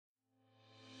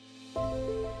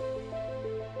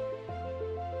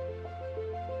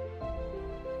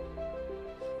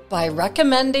by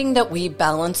recommending that we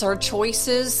balance our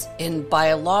choices in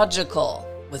biological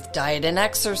with diet and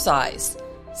exercise,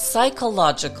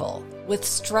 psychological with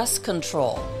stress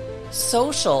control,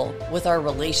 social with our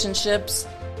relationships,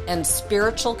 and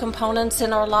spiritual components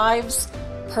in our lives,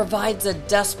 provides a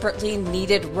desperately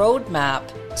needed roadmap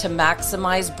to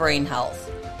maximize brain health.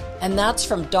 And that's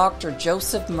from Dr.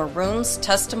 Joseph Maroon's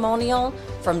testimonial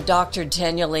from Dr.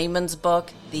 Daniel Amen's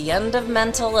book, The End of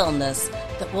Mental Illness,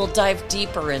 that we'll dive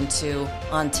deeper into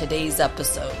on today's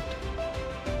episode.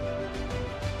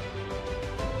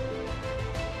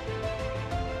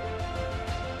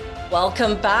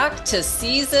 Welcome back to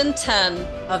Season 10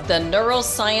 of the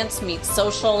Neuroscience Meets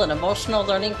Social and Emotional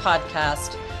Learning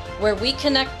podcast, where we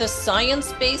connect the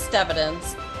science-based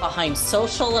evidence behind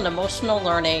social and emotional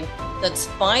learning that's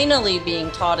finally being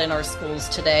taught in our schools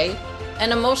today,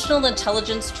 and emotional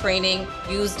intelligence training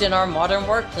used in our modern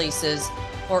workplaces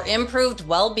for improved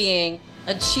well-being,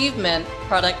 achievement,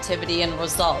 productivity, and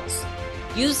results,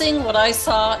 using what I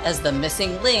saw as the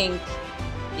missing link,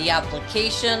 the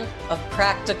application of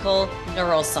practical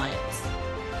neuroscience.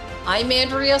 I'm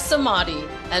Andrea Samadi,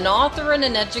 an author and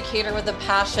an educator with a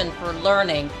passion for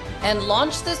learning, and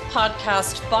launched this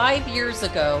podcast 5 years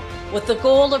ago with the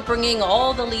goal of bringing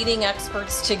all the leading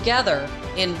experts together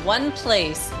in one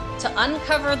place to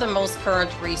uncover the most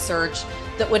current research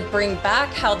that would bring back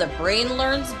how the brain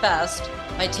learns best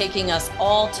by taking us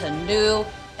all to new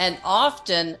and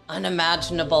often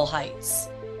unimaginable heights.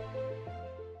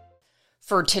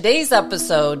 For today's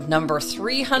episode, number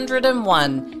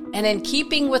 301, and in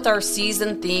keeping with our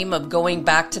season theme of going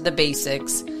back to the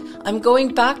basics, I'm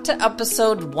going back to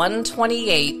episode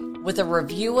 128 with a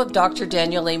review of Dr.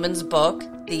 Daniel Amen's book,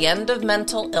 The End of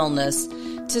Mental Illness,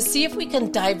 to see if we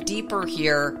can dive deeper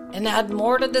here and add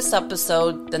more to this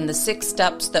episode than the 6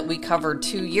 steps that we covered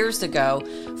 2 years ago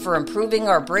for improving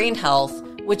our brain health,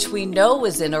 which we know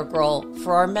is integral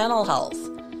for our mental health.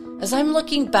 As I'm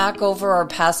looking back over our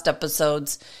past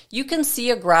episodes, you can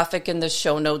see a graphic in the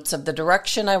show notes of the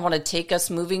direction I want to take us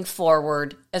moving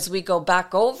forward as we go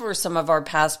back over some of our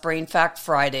past Brain Fact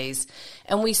Fridays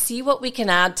and we see what we can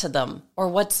add to them or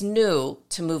what's new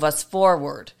to move us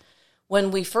forward. When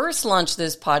we first launched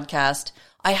this podcast,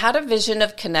 I had a vision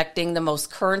of connecting the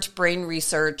most current brain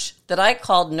research that I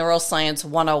called Neuroscience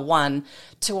 101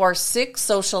 to our 6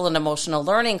 social and emotional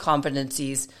learning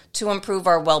competencies to improve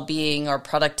our well-being, our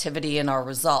productivity, and our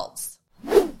results.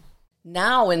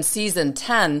 Now in Season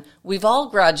 10, we've all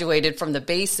graduated from the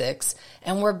basics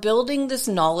and we're building this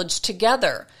knowledge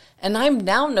together. And I'm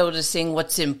now noticing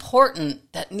what's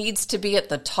important that needs to be at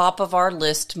the top of our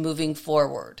list moving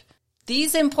forward.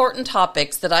 These important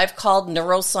topics that I've called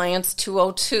Neuroscience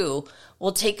 202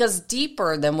 will take us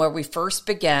deeper than where we first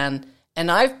began,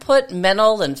 and I've put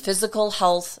mental and physical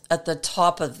health at the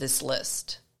top of this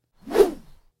list.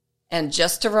 And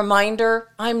just a reminder,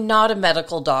 I'm not a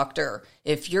medical doctor.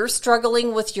 If you're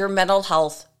struggling with your mental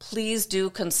health, please do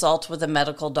consult with a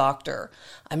medical doctor.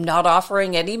 I'm not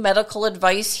offering any medical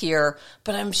advice here,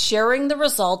 but I'm sharing the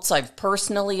results I've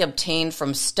personally obtained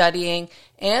from studying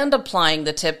and applying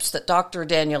the tips that Dr.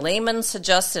 Daniel Amen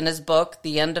suggests in his book,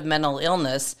 The End of Mental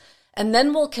Illness, and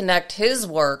then we'll connect his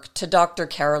work to Dr.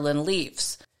 Carolyn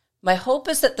Leaf's. My hope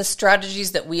is that the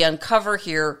strategies that we uncover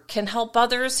here can help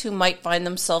others who might find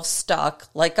themselves stuck,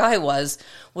 like I was,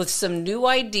 with some new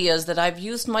ideas that I've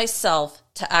used myself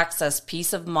to access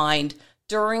peace of mind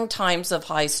during times of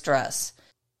high stress.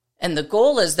 And the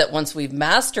goal is that once we've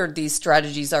mastered these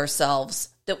strategies ourselves,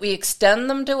 that we extend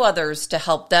them to others to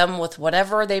help them with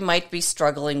whatever they might be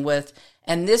struggling with,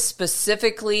 and this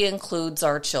specifically includes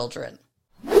our children.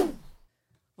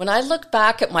 When I look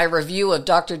back at my review of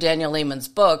Dr. Daniel Amen's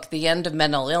book, The End of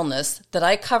Mental Illness, that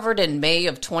I covered in May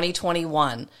of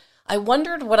 2021, I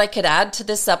wondered what I could add to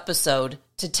this episode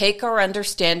to take our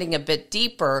understanding a bit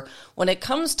deeper when it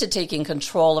comes to taking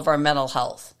control of our mental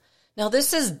health. Now,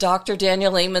 this is Dr.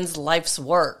 Daniel Amen's life's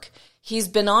work. He's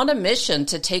been on a mission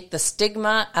to take the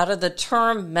stigma out of the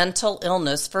term mental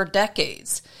illness for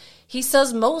decades. He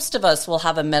says most of us will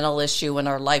have a mental issue in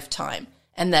our lifetime,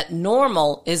 and that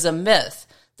normal is a myth.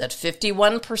 That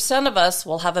 51% of us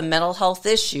will have a mental health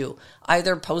issue,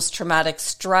 either post-traumatic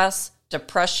stress,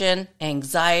 depression,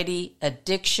 anxiety,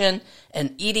 addiction,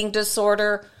 an eating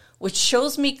disorder, which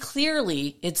shows me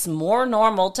clearly it's more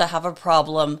normal to have a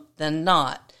problem than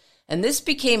not. And this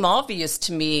became obvious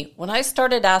to me when I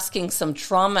started asking some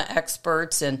trauma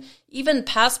experts and even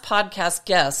past podcast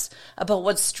guests about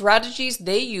what strategies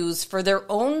they use for their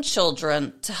own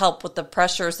children to help with the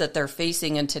pressures that they're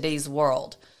facing in today's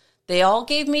world. They all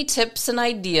gave me tips and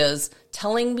ideas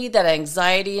telling me that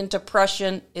anxiety and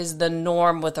depression is the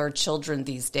norm with our children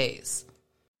these days.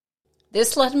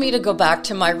 This led me to go back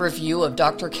to my review of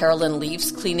Dr. Carolyn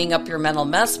Leaf's Cleaning Up Your Mental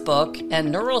Mess book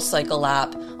and Neurocycle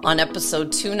app on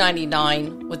episode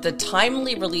 299 with the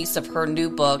timely release of her new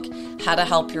book, How to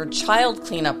Help Your Child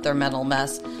Clean Up Their Mental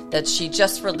Mess, that she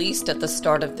just released at the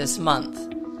start of this month.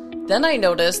 Then I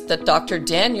noticed that Dr.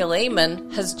 Daniel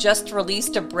Amen has just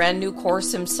released a brand new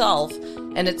course himself,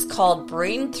 and it's called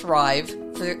Brain Thrive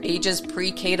for ages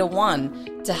pre-K to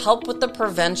 1 to help with the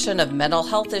prevention of mental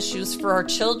health issues for our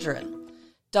children.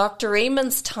 Dr.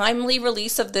 Amen's timely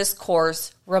release of this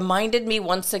course reminded me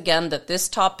once again that this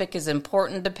topic is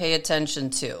important to pay attention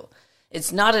to.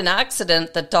 It's not an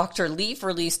accident that Dr. Leaf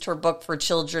released her book for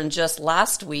children just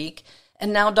last week,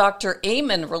 and now Dr.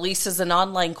 Amen releases an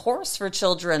online course for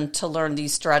children to learn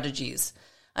these strategies.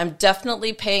 I'm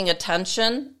definitely paying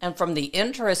attention, and from the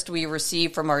interest we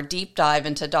receive from our deep dive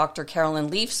into Dr. Carolyn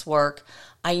Leaf's work,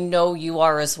 I know you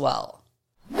are as well.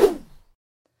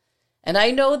 And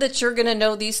I know that you're going to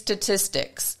know these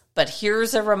statistics, but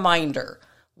here's a reminder.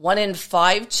 1 in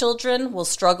 5 children will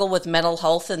struggle with mental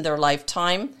health in their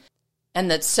lifetime, and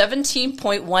that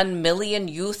 17.1 million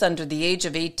youth under the age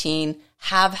of 18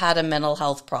 have had a mental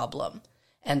health problem.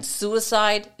 And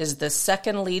suicide is the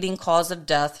second leading cause of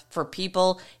death for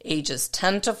people ages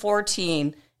 10 to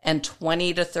 14 and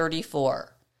 20 to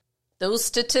 34. Those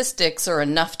statistics are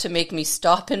enough to make me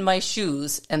stop in my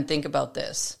shoes and think about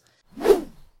this.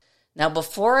 Now,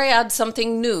 before I add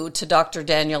something new to Dr.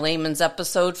 Daniel Amen's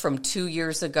episode from 2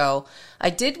 years ago, I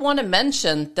did want to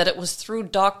mention that it was through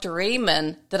Dr.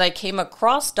 Amen that I came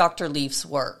across Dr. Leaf's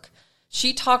work.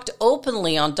 She talked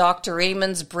openly on Dr.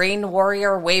 Amen's Brain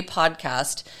Warrior Way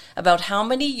podcast about how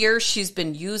many years she's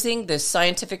been using this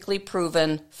scientifically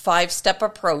proven 5-step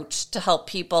approach to help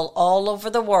people all over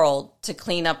the world to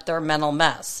clean up their mental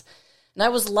mess. And I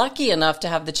was lucky enough to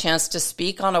have the chance to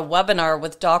speak on a webinar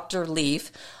with Dr. Leaf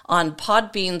on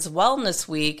Podbean's Wellness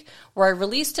Week, where I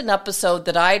released an episode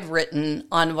that I'd written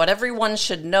on what everyone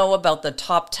should know about the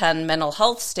top 10 mental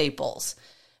health staples.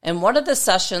 In one of the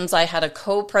sessions, I had a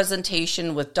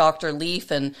co-presentation with Dr.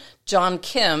 Leaf and John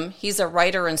Kim. He's a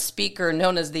writer and speaker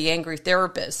known as the Angry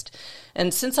Therapist.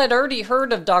 And since I'd already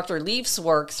heard of Dr. Leaf's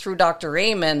work through Dr.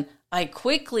 Amen, I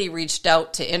quickly reached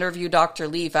out to interview Dr.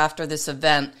 Leaf after this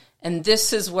event, and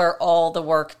this is where all the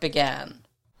work began.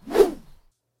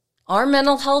 Our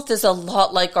mental health is a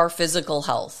lot like our physical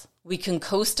health. We can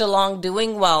coast along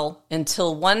doing well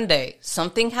until one day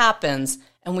something happens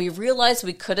and we realize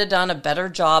we could have done a better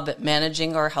job at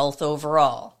managing our health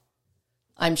overall.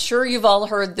 I'm sure you've all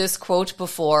heard this quote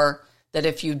before, that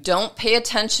if you don't pay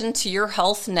attention to your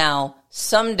health now,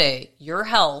 someday your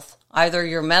health, either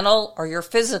your mental or your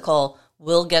physical,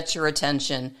 will get your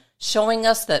attention, showing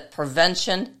us that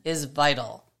prevention is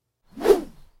vital.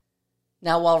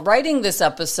 Now, while writing this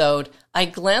episode, I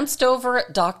glanced over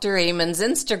at Dr. Amen's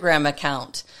Instagram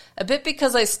account, a bit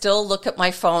because I still look at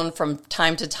my phone from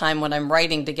time to time when I'm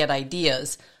writing to get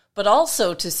ideas, but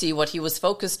also to see what he was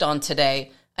focused on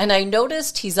today, and I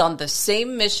noticed he's on the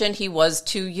same mission he was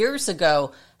 2 years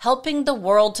ago, helping the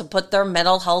world to put their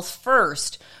mental health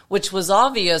first, which was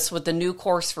obvious with the new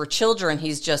course for children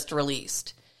he's just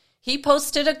released. He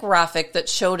posted a graphic that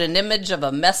showed an image of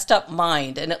a messed up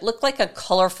mind, and it looked like a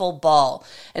colorful ball,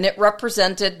 and it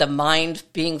represented the mind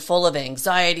being full of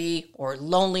anxiety or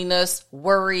loneliness,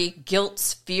 worry,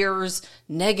 guilt, fears,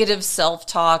 negative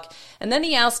self-talk. And then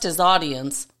he asked his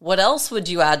audience, what else would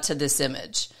you add to this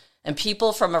image? And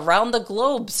people from around the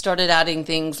globe started adding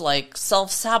things like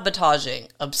self-sabotaging,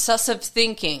 obsessive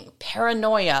thinking,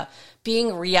 paranoia,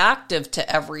 being reactive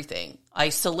to everything,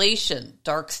 isolation,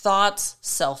 dark thoughts,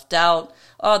 self-doubt.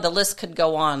 Oh, the list could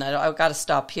go on. I've got to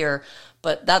stop here,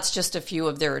 but that's just a few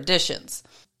of their additions.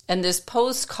 And this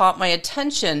post caught my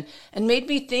attention and made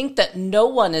me think that no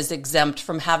one is exempt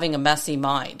from having a messy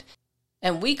mind.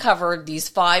 And we covered these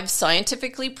 5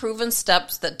 scientifically proven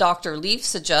steps that Dr. Leaf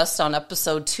suggests on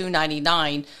episode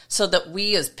 299 so that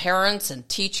we as parents and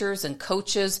teachers and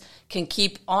coaches can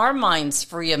keep our minds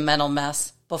free of mental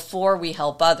mess before we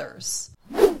help others.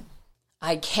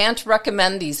 I can't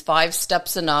recommend these 5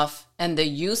 steps enough, and the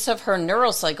use of her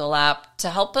Neurocycle app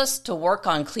to help us to work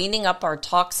on cleaning up our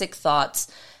toxic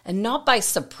thoughts, and not by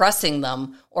suppressing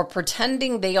them or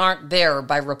pretending they aren't there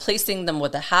by replacing them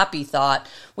with a happy thought,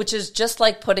 which is just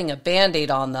like putting a Band-Aid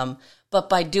on them, but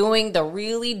by doing the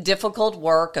really difficult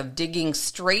work of digging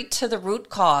straight to the root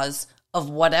cause of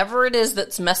whatever it is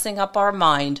that's messing up our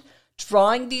mind,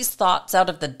 drawing these thoughts out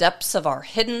of the depths of our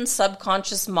hidden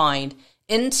subconscious mind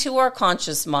into our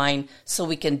conscious mind so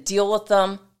we can deal with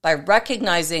them by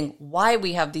recognizing why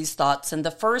we have these thoughts in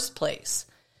the first place.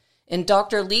 In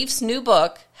Dr. Leaf's new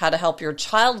book, How to Help Your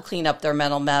Child Clean Up Their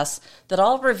Mental Mess, that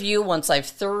I'll review once I've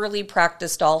thoroughly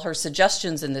practiced all her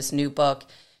suggestions in this new book,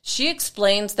 she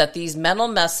explains that these mental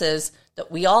messes that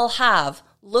we all have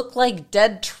look like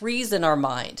dead trees in our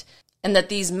mind, and that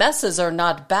these messes are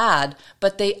not bad,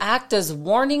 but they act as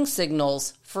warning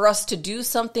signals for us to do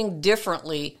something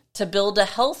differently to build a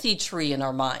healthy tree in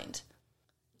our mind.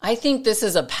 I think this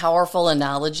is a powerful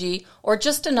analogy, or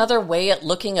just another way at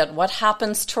looking at what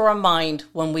happens to our mind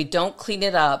when we don't clean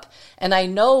it up, and I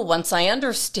know once I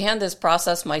understand this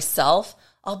process myself,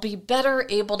 I'll be better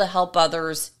able to help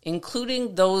others,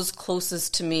 including those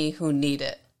closest to me who need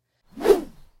it.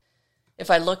 If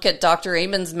I look at Dr.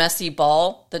 Amen's messy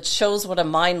ball that shows what a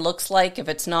mind looks like if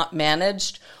it's not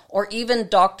managed, or even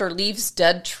Dr. Leaf's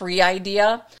dead tree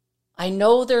idea, I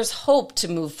know there's hope to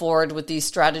move forward with these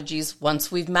strategies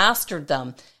once we've mastered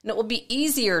them, and it will be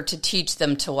easier to teach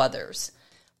them to others.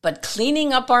 But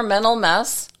cleaning up our mental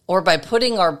mess, or by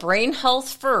putting our brain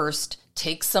health first,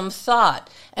 takes some thought,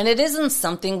 and it isn't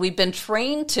something we've been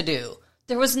trained to do.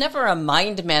 There was never a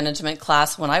mind management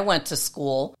class when I went to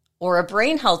school, or a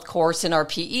brain health course in our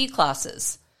PE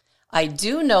classes. I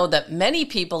do know that many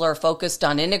people are focused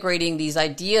on integrating these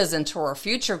ideas into our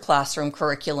future classroom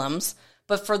curriculums,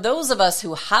 but for those of us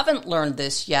who haven't learned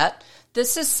this yet,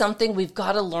 this is something we've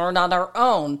got to learn on our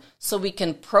own so we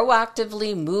can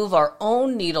proactively move our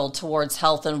own needle towards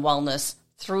health and wellness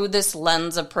through this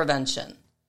lens of prevention.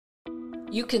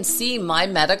 You can see my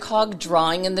Metacog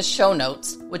drawing in the show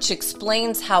notes, which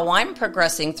explains how I'm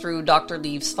progressing through Dr.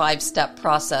 Leaf's 5-step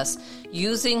process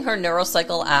using her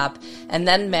Neurocycle app and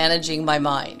then managing my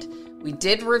mind. We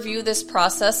did review this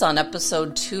process on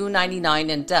episode 299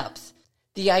 in depth.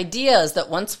 The idea is that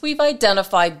once we've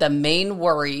identified the main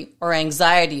worry or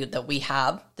anxiety that we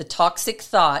have, the toxic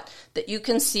thought that you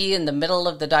can see in the middle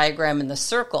of the diagram in the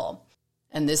circle,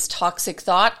 and this toxic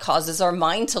thought causes our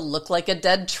mind to look like a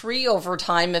dead tree over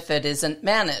time if it isn't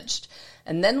managed.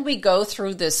 And then we go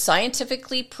through this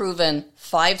scientifically proven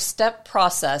 5-step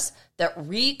process that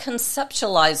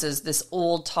reconceptualizes this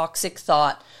old toxic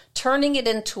thought, turning it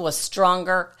into a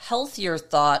stronger, healthier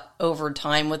thought over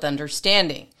time with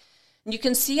understanding. And you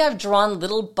can see I've drawn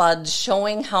little buds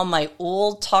showing how my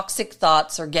old toxic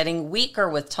thoughts are getting weaker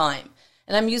with time.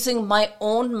 And I'm using my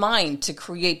own mind to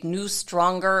create new,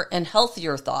 stronger, and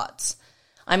healthier thoughts.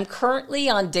 I'm currently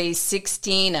on day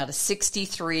 16 out of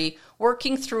 63,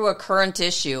 working through a current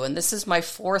issue, and this is my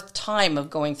 4th time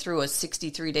of going through a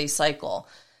 63-day cycle.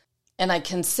 And I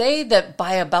can say that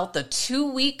by about the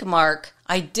 2-week mark,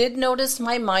 I did notice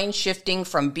my mind shifting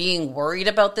from being worried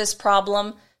about this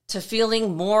problem to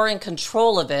feeling more in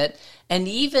control of it, and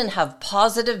even have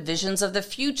positive visions of the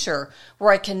future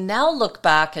where I can now look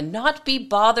back and not be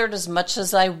bothered as much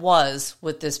as I was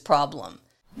with this problem.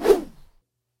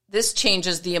 This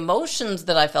changes the emotions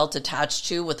that I felt attached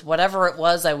to with whatever it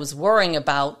was I was worrying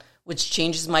about, which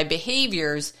changes my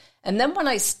behaviors, and then when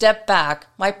I step back,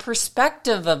 my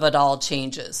perspective of it all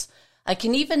changes. I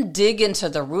can even dig into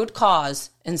the root cause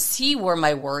and see where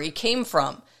my worry came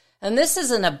from. And this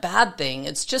isn't a bad thing,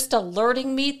 it's just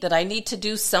alerting me that I need to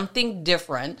do something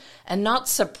different and not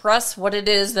suppress what it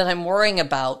is that I'm worrying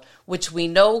about, which we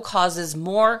know causes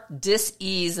more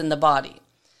dis-ease in the body.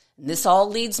 And this all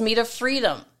leads me to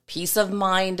freedom, peace of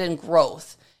mind, and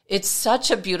growth. It's such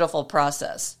a beautiful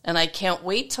process, and I can't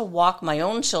wait to walk my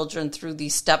own children through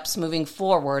these steps moving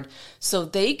forward so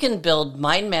they can build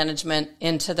mind management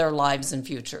into their lives and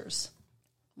futures.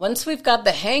 Once we've got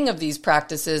the hang of these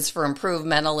practices for improved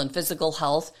mental and physical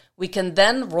health, we can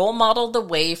then role model the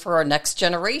way for our next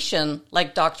generation,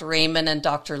 like Dr. Amen and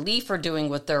Dr. Leaf are doing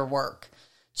with their work.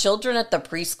 Children at the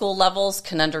preschool levels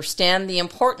can understand the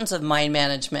importance of mind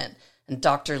management, and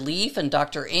Dr. Leaf and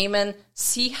Dr. Amen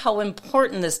see how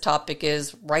important this topic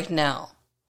is right now.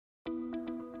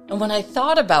 And when I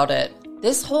thought about it,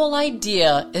 this whole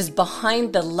idea is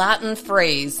behind the Latin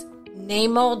phrase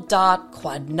Nemo dat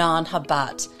quod non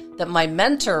habat, that my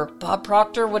mentor, Bob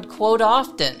Proctor, would quote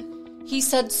often. He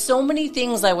said so many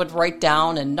things I would write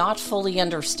down and not fully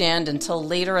understand until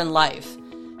later in life.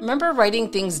 I remember writing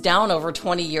things down over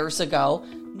 20 years ago,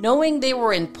 knowing they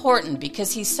were important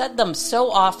because he said them so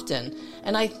often,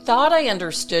 and I thought I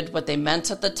understood what they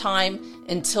meant at the time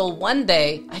until one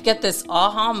day I get this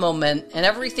aha moment and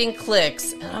everything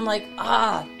clicks, and I'm like,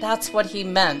 that's what he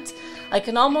meant. I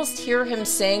can almost hear him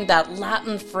saying that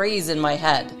Latin phrase in my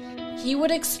head. He would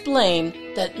explain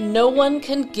that no one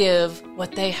can give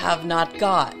what they have not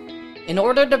got. In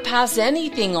order to pass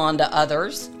anything on to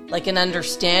others, like an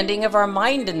understanding of our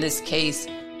mind in this case,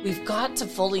 we've got to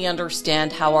fully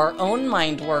understand how our own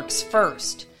mind works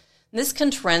first. This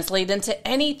can translate into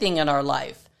anything in our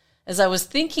life. As I was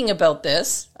thinking about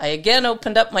this, I again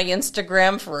opened up my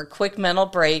Instagram for a quick mental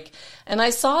break, and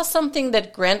I saw something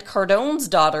that Grant Cardone's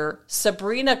daughter,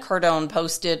 Sabrina Cardone,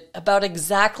 posted about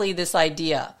exactly this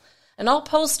idea. And I'll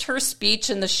post her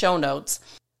speech in the show notes,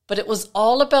 but it was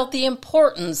all about the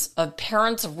importance of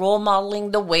parents role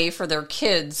modeling the way for their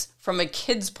kids from a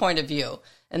kid's point of view,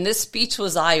 and this speech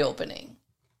was eye-opening.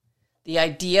 The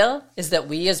idea is that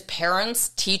we as parents,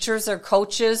 teachers, or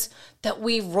coaches, that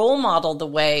we role model the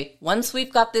way once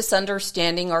we've got this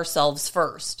understanding ourselves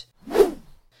first.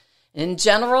 In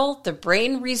general, the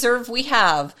brain reserve we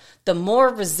have, the more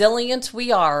resilient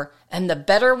we are, and the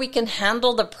better we can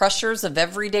handle the pressures of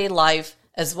everyday life,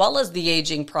 as well as the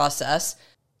aging process,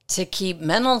 to keep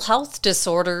mental health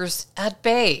disorders at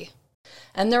bay.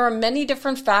 And there are many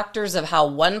different factors of how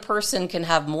one person can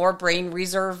have more brain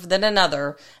reserve than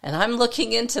another, and I'm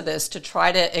looking into this to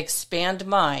try to expand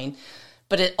mine,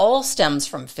 but it all stems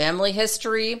from family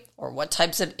history or what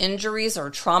types of injuries or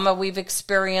trauma we've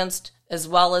experienced, as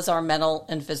well as our mental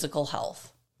and physical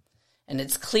health. And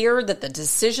it's clear that the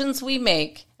decisions we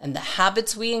make and the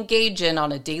habits we engage in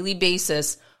on a daily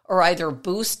basis are either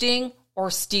boosting or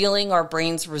stealing our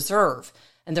brain's reserve.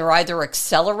 And they're either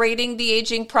accelerating the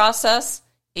aging process,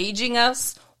 aging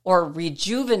us, or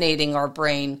rejuvenating our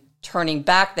brain, turning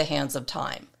back the hands of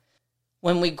time.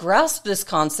 When we grasp this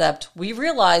concept, we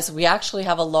realize we actually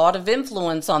have a lot of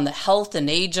influence on the health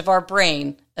and age of our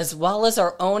brain, as well as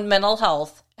our own mental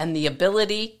health and the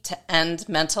ability to end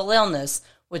mental illness,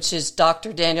 which is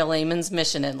Dr. Daniel Amen's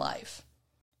mission in life.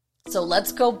 So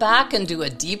let's go back and do a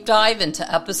deep dive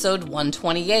into episode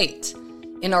 128.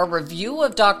 In our review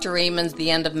of Dr. Amen's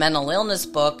The End of Mental Illness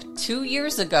book 2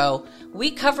 years ago, we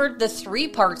covered the 3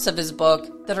 parts of his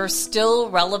book that are still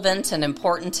relevant and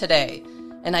important today,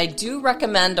 and I do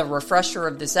recommend a refresher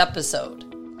of this episode.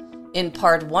 In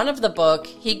part 1 of the book,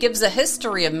 he gives a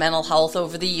history of mental health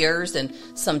over the years and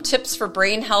some tips for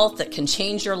brain health that can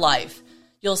change your life.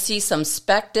 You'll see some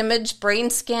SPECT image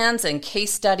brain scans and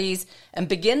case studies and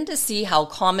begin to see how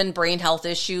common brain health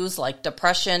issues like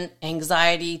depression,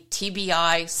 anxiety,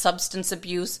 TBI, substance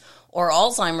abuse, or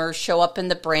Alzheimer's show up in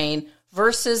the brain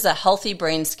versus a healthy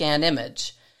brain scan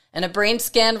image. And a brain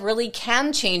scan really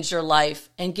can change your life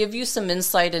and give you some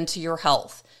insight into your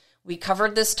health. We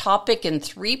covered this topic in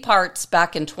 3 parts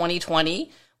back in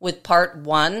 2020, with part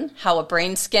 1, How a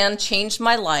Brain Scan Changed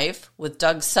My Life, with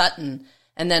Doug Sutton.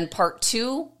 And then part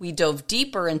 2, we dove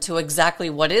deeper into exactly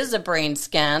what is a brain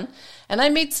scan, and I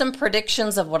made some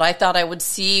predictions of what I thought I would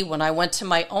see when I went to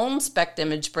my own SPECT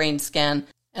image brain scan,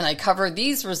 and I covered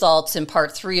these results in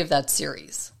part 3 of that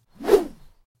series.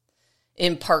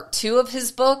 In part 2 of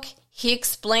his book, he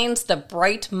explains the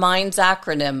Bright Minds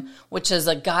acronym, which is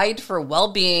a guide for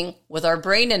well-being with our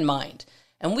brain in mind.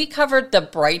 And we covered the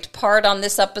bright part on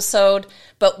this episode,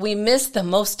 but we missed the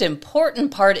most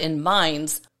important part in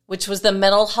minds, which was the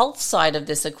mental health side of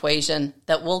this equation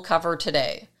that we'll cover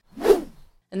today.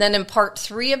 And then in part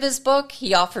 3 of his book,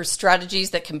 he offers strategies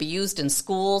that can be used in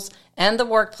schools and the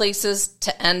workplaces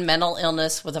to end mental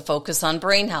illness with a focus on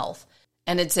brain health.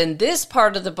 And it's in this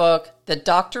part of the book that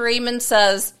Dr. Amen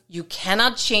says you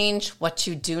cannot change what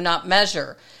you do not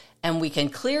measure, and we can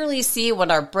clearly see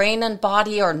when our brain and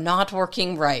body are not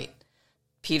working right.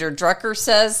 Peter Drucker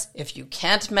says if you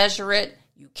can't measure it,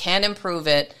 you can't improve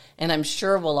it, and I'm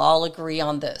sure we'll all agree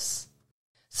on this.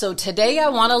 So today I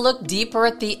want to look deeper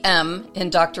at the M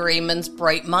in Dr. Amen's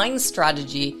Bright Minds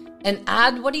strategy and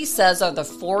add what he says are the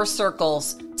 4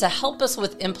 circles to help us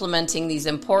with implementing these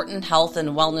important health and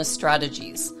wellness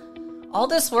strategies. All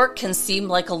this work can seem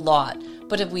like a lot,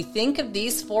 but if we think of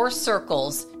these 4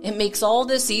 circles, it makes all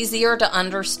this easier to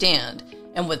understand.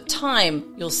 And with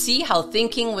time, you'll see how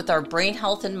thinking with our brain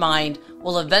health in mind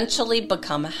will eventually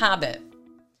become a habit.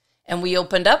 And we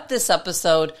opened up this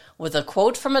episode with a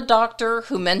quote from a doctor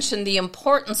who mentioned the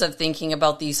importance of thinking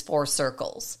about these 4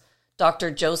 circles.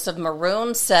 Dr. Joseph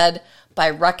Maroon said,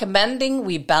 by recommending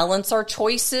we balance our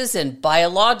choices in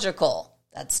biological,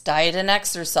 that's diet and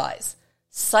exercise,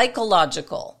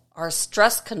 psychological, our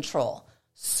stress control,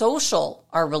 social,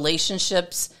 our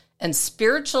relationships, and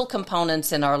spiritual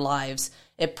components in our lives,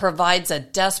 it provides a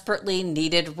desperately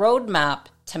needed roadmap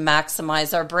to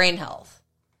maximize our brain health.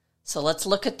 So let's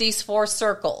look at these 4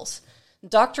 circles.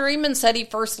 Dr. Amen said he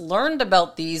first learned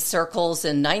about these circles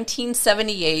in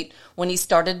 1978 when he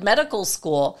started medical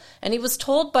school, and he was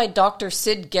told by Dr.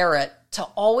 Sid Garrett to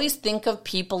always think of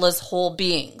people as whole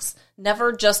beings,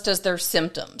 never just as their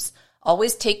symptoms.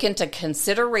 Always take into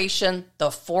consideration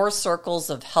the 4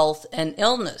 circles of health and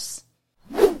illness.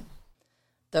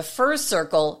 The first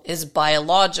circle is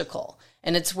biological,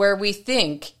 And it's where we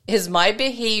think, is my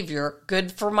behavior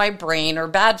good for my brain or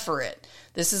bad for it?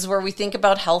 This is where we think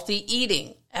about healthy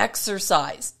eating,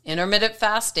 exercise, intermittent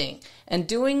fasting, and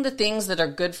doing the things that are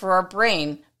good for our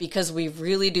brain because we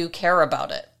really do care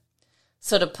about it.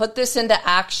 So to put this into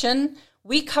action,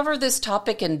 we cover this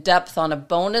topic in depth on a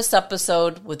bonus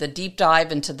episode with a deep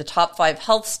dive into the top 5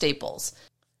 health staples.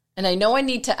 And I know I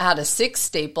need to add a 6th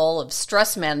staple of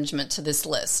stress management to this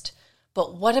list.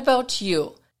 But what about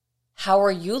you? How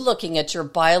are you looking at your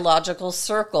biological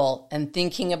circle and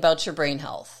thinking about your brain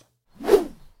health?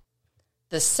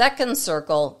 The second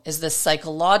circle is the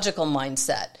psychological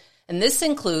mindset. And this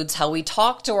includes how we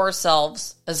talk to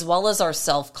ourselves, as well as our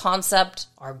self-concept,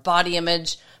 our body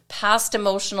image, past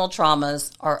emotional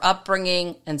traumas, our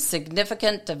upbringing, and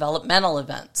significant developmental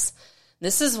events.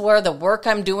 This is where the work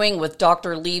I'm doing with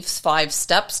Dr. Leaf's 5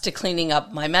 steps to cleaning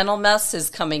up my mental mess is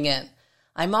coming in.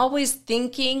 I'm always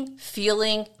thinking,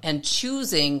 feeling, and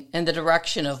choosing in the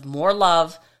direction of more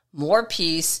love, more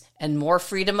peace, and more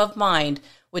freedom of mind,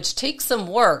 which takes some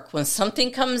work when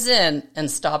something comes in and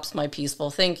stops my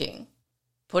peaceful thinking.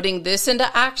 Putting this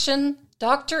into action,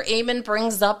 Dr. Amen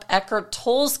brings up Eckhart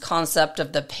Tolle's concept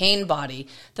of the pain body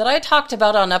that I talked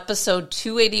about on episode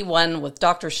 281 with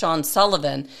Dr. Sean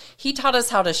Sullivan. He taught us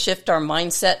how to shift our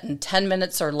mindset in 10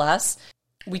 minutes or less.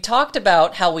 We talked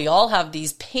about how we all have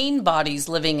these pain bodies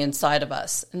living inside of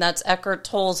us, and that's Eckhart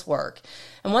Tolle's work.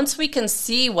 And once we can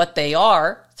see what they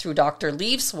are through Dr.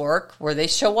 Leaf's work, where they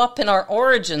show up in our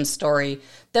origin story,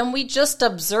 then we just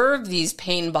observe these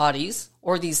pain bodies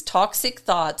or these toxic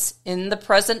thoughts in the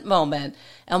present moment,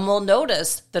 and we'll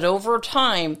notice that over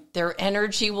time, their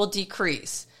energy will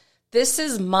decrease. This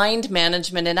is mind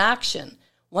management in action.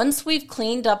 Once we've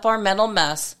cleaned up our mental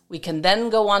mess, we can then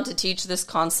go on to teach this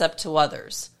concept to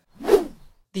others.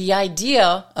 The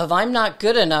idea of I'm not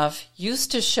good enough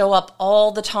used to show up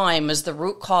all the time as the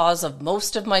root cause of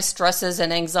most of my stresses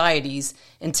and anxieties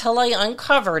until I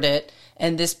uncovered it,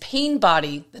 and this pain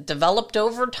body that developed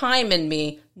over time in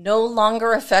me no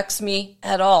longer affects me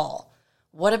at all.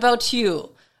 What about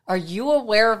you? Are you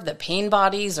aware of the pain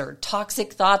bodies or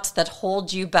toxic thoughts that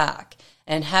hold you back?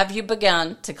 And have you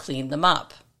begun to clean them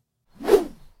up?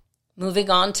 Moving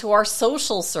on to our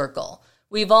social circle.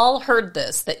 We've all heard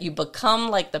this, that you become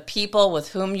like the people with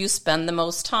whom you spend the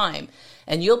most time,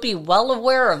 and you'll be well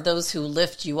aware of those who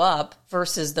lift you up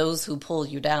versus those who pull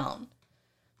you down.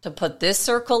 To put this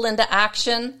circle into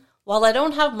action, while I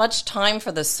don't have much time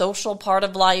for the social part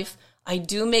of life, I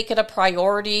do make it a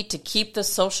priority to keep the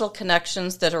social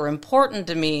connections that are important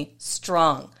to me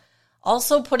strong.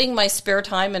 Also, putting my spare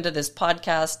time into this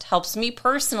podcast helps me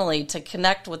personally to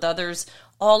connect with others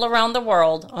all around the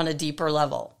world on a deeper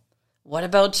level. What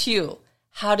about you?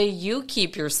 How do you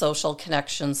keep your social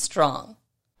connections strong?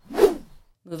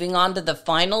 Moving on to the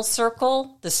final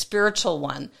circle, the spiritual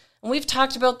one. And we've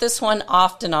talked about this one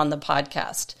often on the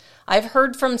podcast. I've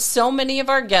heard from so many of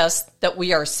our guests that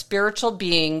we are spiritual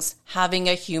beings having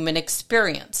a human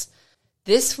experience.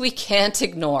 This we can't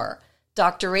ignore.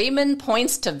 Dr. Amen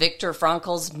points to Viktor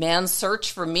Frankl's Man's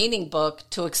Search for Meaning book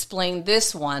to explain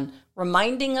this one,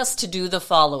 reminding us to do the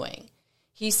following.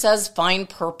 He says, find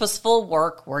purposeful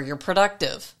work where you're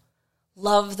productive.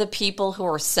 Love the people who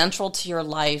are central to your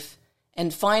life.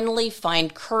 And finally,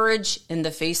 find courage in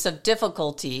the face of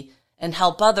difficulty and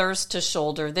help others to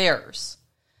shoulder theirs.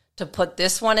 To put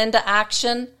this one into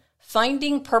action,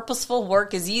 finding purposeful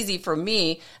work is easy for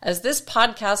me, as this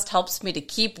podcast helps me to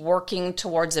keep working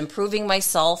towards improving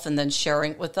myself and then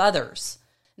sharing it with others.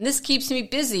 And this keeps me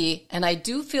busy, and I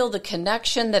do feel the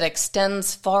connection that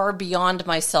extends far beyond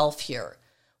myself here.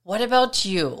 What about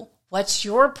you? What's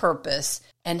your purpose?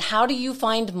 And how do you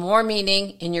find more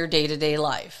meaning in your day-to-day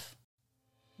life?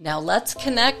 Now let's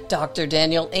connect Dr.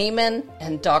 Daniel Amen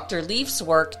and Dr. Leaf's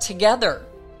work together.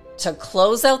 To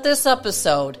close out this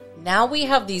episode, now we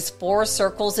have these 4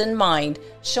 circles in mind,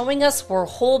 showing us we're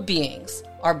whole beings,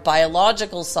 our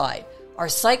biological side, our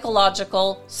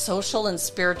psychological, social, and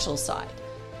spiritual side.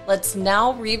 Let's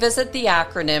now revisit the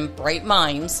acronym Bright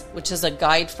Minds, which is a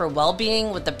guide for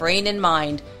well-being with the brain in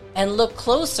mind, and look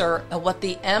closer at what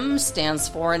the M stands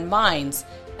for in minds,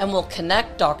 and we'll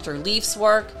connect Dr. Leaf's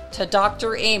work to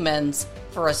Dr. Amen's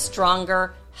for a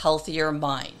stronger, healthier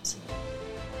mind.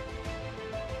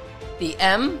 The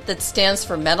M that stands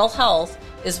for mental health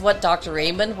is what Dr.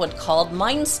 Amen would call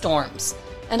mind storms.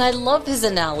 And I love his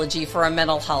analogy for our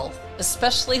mental health,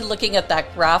 especially looking at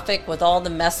that graphic with all the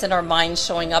mess in our minds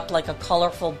showing up like a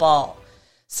colorful ball.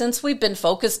 Since we've been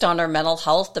focused on our mental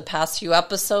health the past few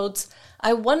episodes,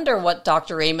 I wonder what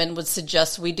Dr. Amen would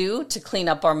suggest we do to clean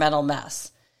up our mental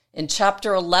mess. In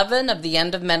Chapter 11 of The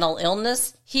End of Mental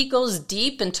Illness, he goes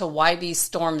deep into why these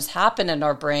storms happen in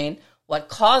our brain, what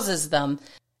causes them,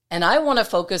 and I want to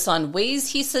focus on ways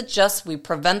he suggests we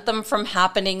prevent them from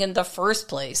happening in the first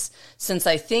place, since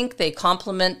I think they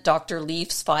complement Dr.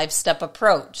 Leaf's 5-step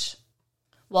approach.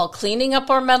 While cleaning up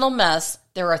our mental mess,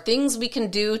 there are things we can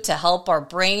do to help our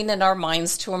brain and our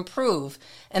minds to improve,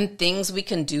 and things we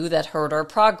can do that hurt our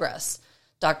progress.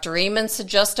 Dr. Amen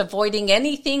suggests avoiding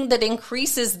anything that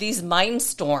increases these mind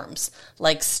storms,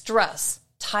 like stress,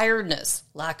 tiredness,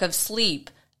 lack of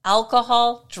sleep,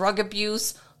 alcohol, drug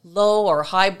abuse, low or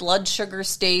high blood sugar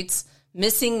states,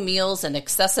 missing meals, and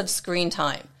excessive screen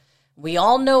time. We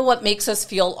all know what makes us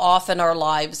feel off in our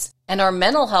lives, and our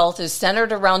mental health is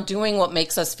centered around doing what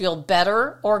makes us feel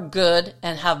better or good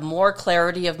and have more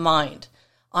clarity of mind.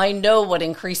 I know what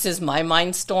increases my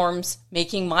mind storms,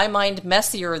 making my mind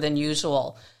messier than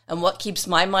usual, and what keeps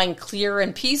my mind clear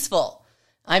and peaceful.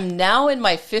 I'm now in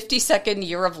my 52nd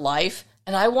year of life,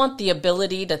 and I want the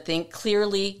ability to think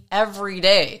clearly every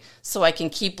day so I can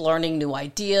keep learning new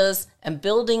ideas and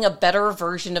building a better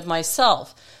version of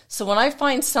myself. So when I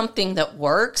find something that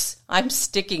works, I'm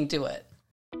sticking to it.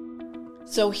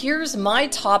 So here's my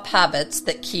top habits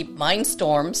that keep mind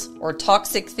storms or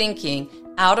toxic thinking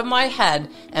out of my head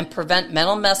and prevent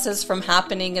mental messes from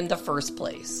happening in the first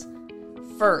place.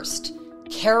 First,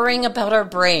 caring about our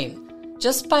brain.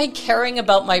 Just by caring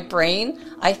about my brain,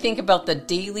 I think about the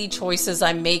daily choices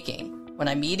I'm making. When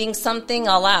I'm eating something,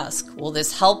 I'll ask, will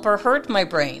this help or hurt my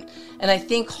brain? And I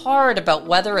think hard about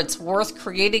whether it's worth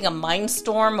creating a mind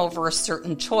storm over a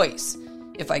certain choice.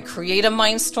 If I create a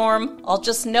mind storm, I'll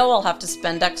just know I'll have to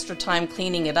spend extra time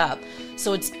cleaning it up.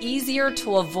 So it's easier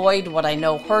to avoid what I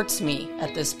know hurts me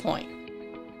at this point.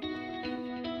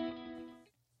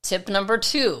 Tip number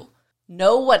 2.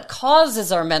 Know what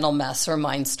causes our mental mess or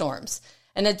mind storms.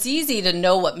 And it's easy to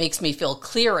know what makes me feel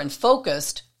clear and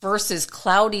focused versus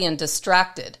cloudy and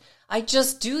distracted. I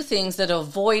just do things that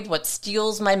avoid what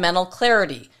steals my mental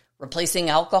clarity, replacing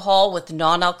alcohol with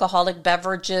non-alcoholic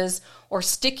beverages, or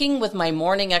sticking with my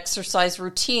morning exercise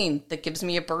routine that gives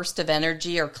me a burst of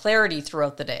energy or clarity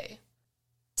throughout the day.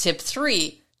 Tip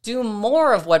 3, do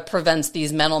more of what prevents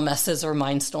these mental messes or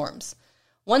mind storms.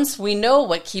 Once we know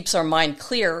what keeps our mind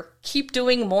clear, keep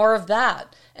doing more of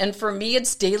that. And for me,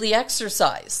 it's daily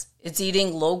exercise. It's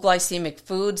eating low glycemic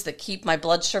foods that keep my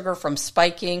blood sugar from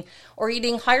spiking, or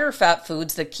eating higher fat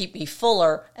foods that keep me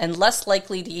fuller and less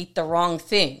likely to eat the wrong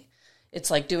thing.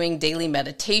 It's like doing daily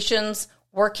meditations,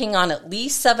 working on at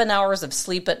least 7 hours of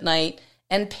sleep at night,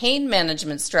 and pain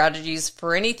management strategies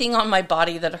for anything on my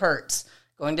body that hurts.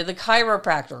 Going to the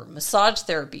chiropractor, massage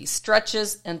therapy,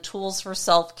 stretches, and tools for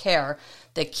self-care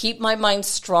that keep my mind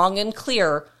strong and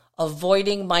clear,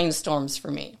 avoiding mind storms for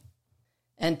me.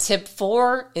 And tip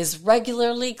 4 is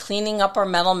regularly cleaning up our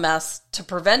mental mess to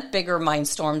prevent bigger mind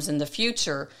storms in the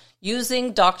future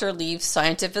using Dr. Leaf's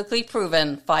scientifically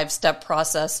proven 5-step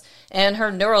process and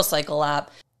her Neurocycle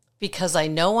app, because I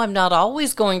know I'm not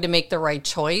always going to make the right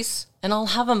choice and I'll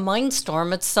have a mind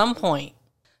storm at some point.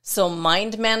 So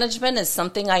mind management is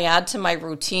something I add to my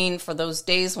routine for those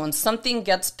days when something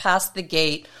gets past the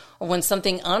gate or when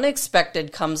something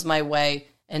unexpected comes my way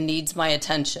and needs my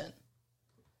attention.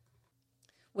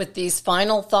 With these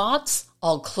final thoughts,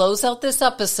 I'll close out this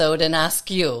episode and ask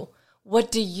you,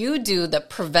 what do you do that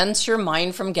prevents your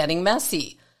mind from getting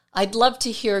messy? I'd love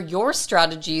to hear your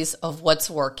strategies of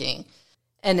what's working.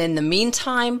 And in the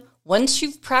meantime, once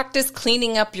you've practiced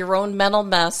cleaning up your own mental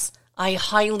mess, I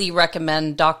highly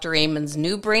recommend Dr. Amen's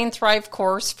new Brain Thrive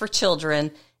course for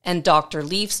children and Dr.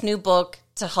 Leaf's new book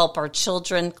to help our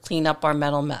children clean up our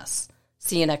mental mess.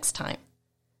 See you next time.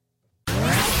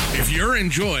 If you're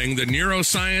enjoying the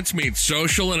Neuroscience Meets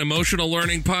Social and Emotional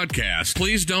Learning podcast,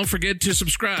 please don't forget to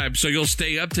subscribe so you'll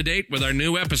stay up to date with our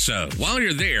new episode. While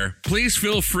you're there, please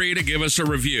feel free to give us a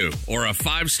review or a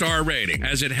 5-star rating,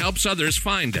 as it helps others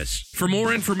find us. For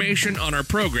more information on our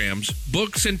programs,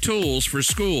 books, and tools for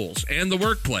schools and the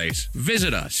workplace,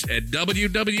 visit us at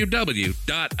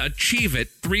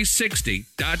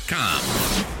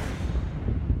www.achieveit360.com.